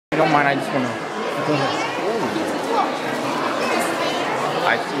don't mind, I just want to...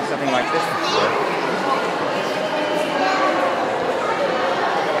 I've seen something like this before.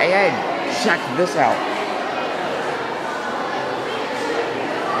 Hey Ed, check this out.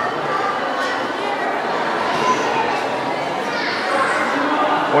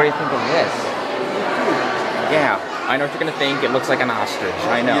 What do you think of this? Yeah, I know what you're gonna think. It looks like an ostrich.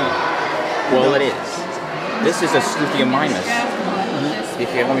 I know. Well, it is. This is a Struthiomimus. If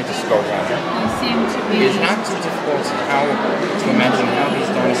you let me just go down there. It's not too difficult to imagine how these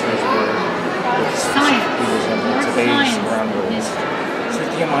dinosaurs were with today's ground rules.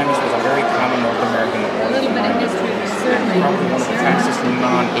 Struthiomimus was a very common North American ornamental and probably one of the fastest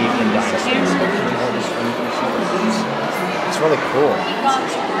non-avian dinosaurs. It's really cool.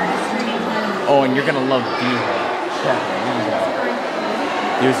 Oh, and you're gonna love Dino.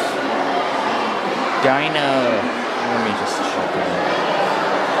 There's let me just check it out.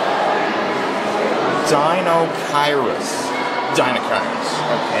 Dinokyrus.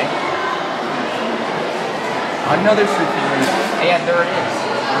 Okay. Another Struthiomimus. And there it is.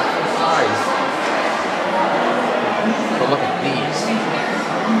 Full size. But look at these.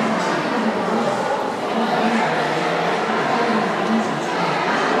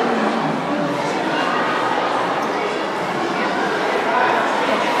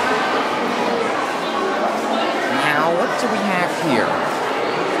 What do we have here?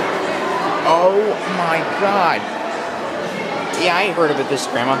 Oh my god. Yeah, I heard of this,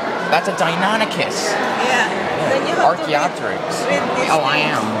 Grandma. That's a Deinonychus. Yeah. Archaeopteryx. Oh, I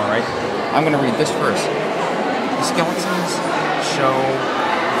am, alright. I'm going to read this first. The skeletons show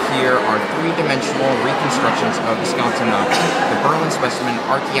here are three-dimensional reconstructions of the skeleton of the Berlin specimen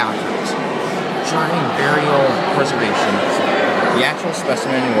Archaeopteryx. During burial preservation, the actual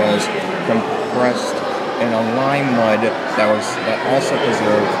specimen was compressed in a lime mud that also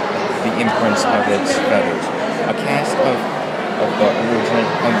preserved the imprints of its feathers. A cast of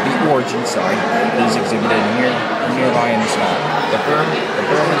the origin side is exhibited nearby in the spot. The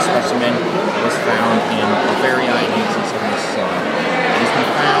Berlin specimen was found in Bavaria in 1877. It has been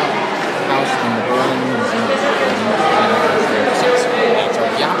found housed in the Berlin Museum since. That's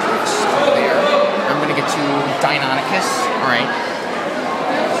Archaeopteryx over there. I'm going to get to Deinonychus. All right.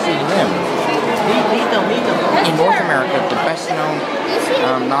 See him. In North America, the best-known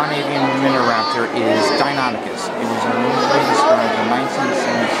non-avian Miniraptor is Deinonychus. It was originally described in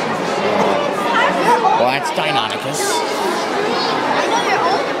 1976. Well, that's Deinonychus.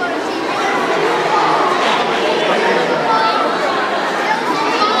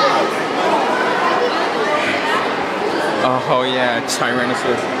 Oh yeah,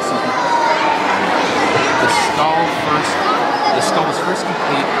 Tyrannosaurus. The skull was first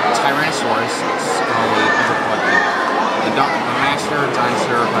complete. Tyrannosaurus skull was collected. The master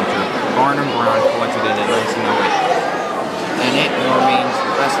dinosaur hunter, Barnum Brown, collected it in 1908. And it remains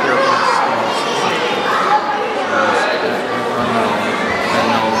the best therapeutic skulls.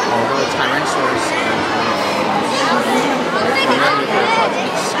 Although Tyrannosaurus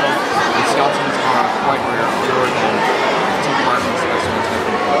its skeletons are quite rare, fewer than 15 partial specimens have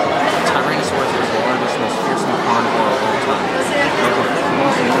been found. Tyrannosaurus was the largest, most fearsome carnivore of all time.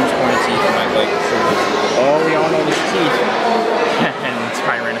 Most enormous pointed teeth, and I'd like to show you. Oh, we all know these teeth. And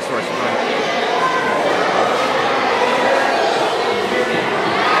Tyrannosaurus.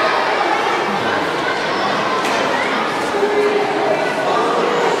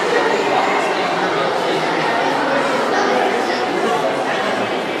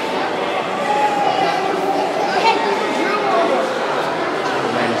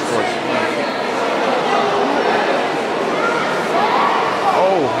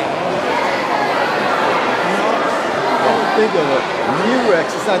 Think of it. T-Rex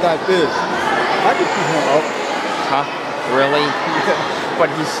is not that big. I could keep him up. Huh? Really?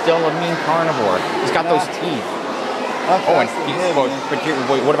 But he's still a mean carnivore. He's got those teeth. Oh, and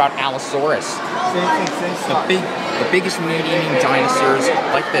what about Allosaurus? The biggest meat-eating dinosaurs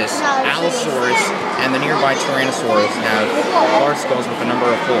like this, Allosaurus and the nearby Tyrannosaurus have large skulls with a number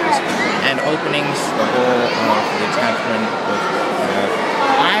of holes and openings. The hole of the attachment with.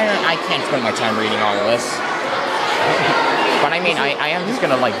 I can't spend my time reading all of this. But I mean, I am just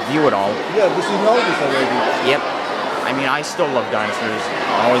gonna like view it all. Yeah, but you know this already. Yep. I mean, I still love dinosaurs.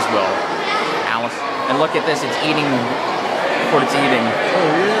 Always will. Alice. And look at this. It's eating what it's eating. Oh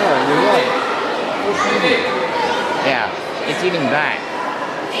yeah, you're right. Yeah, it's eating that.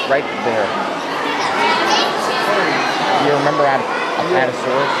 Right there. You remember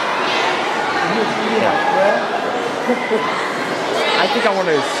Apatosaurus? Yeah. I think I want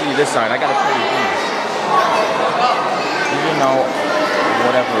to see this side. I gotta tell you these. You know,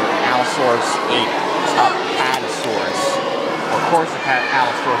 whatever Allosaurus ate Apatosaurus. Or of course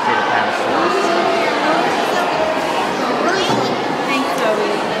Allosaurus ate Apatosaurus. Thanks,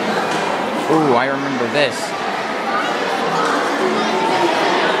 Zoe. Ooh, I remember this.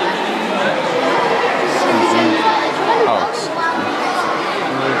 Oh,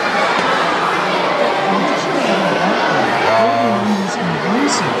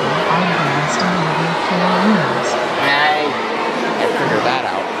 I figured that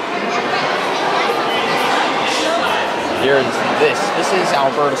out. Here's this. This is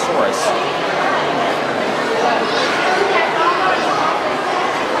Albertosaurus.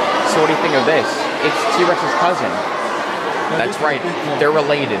 So what do you think of this? It's T-Rex's cousin. That's right. They're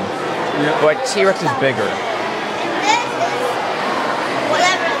related. But T-Rex is bigger.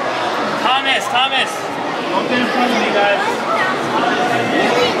 Thomas! Don't get in front of me, guys.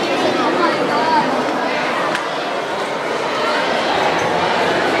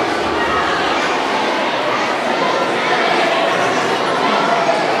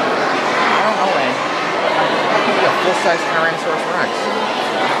 Full-size Tyrannosaurus Rex.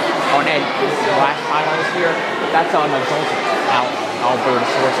 Oh, and Ed, this last pile is here. That's on adult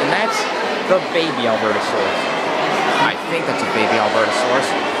Albertosaurus, and that's the baby Albertosaurus. I think that's a baby Albertosaurus.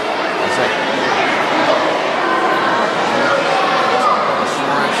 Is it?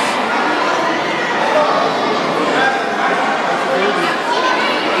 Albertosaurus.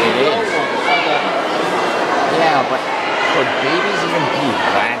 It is. Yeah, but could babies even be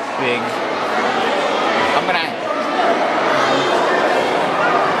that big? I'm gonna.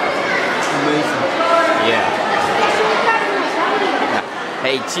 Yeah.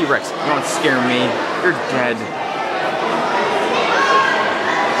 Hey, T-Rex, you don't scare me. You're dead.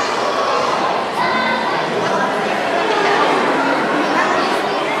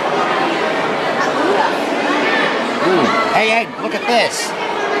 Ooh. Hey, Ed, look at this.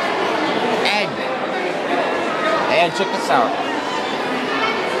 Ed. Hey, Ed, check this out.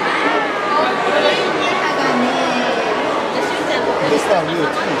 This one you too,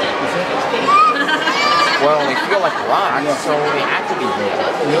 is it? Well, they feel like rocks, so they have to be real.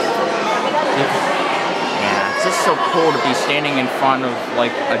 Yeah, it's just so cool to be standing in front of,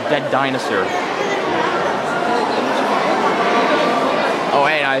 like, a dead dinosaur. Oh,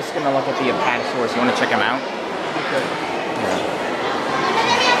 hey, I was gonna look at the Apatosaurus. You wanna check him out? Okay.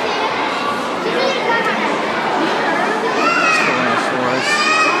 Tyrannosaurus.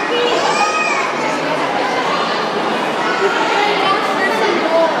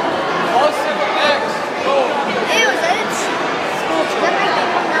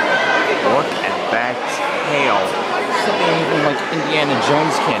 Look at that tail. Something even like Indiana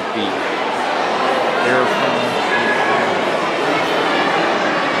Jones can't beat.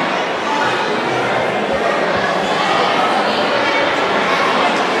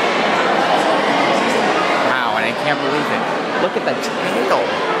 Wow, and I can't believe it. Look at that tail.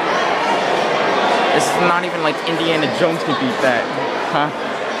 This is not even like Indiana Jones can beat that. Huh?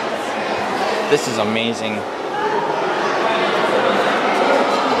 This is amazing.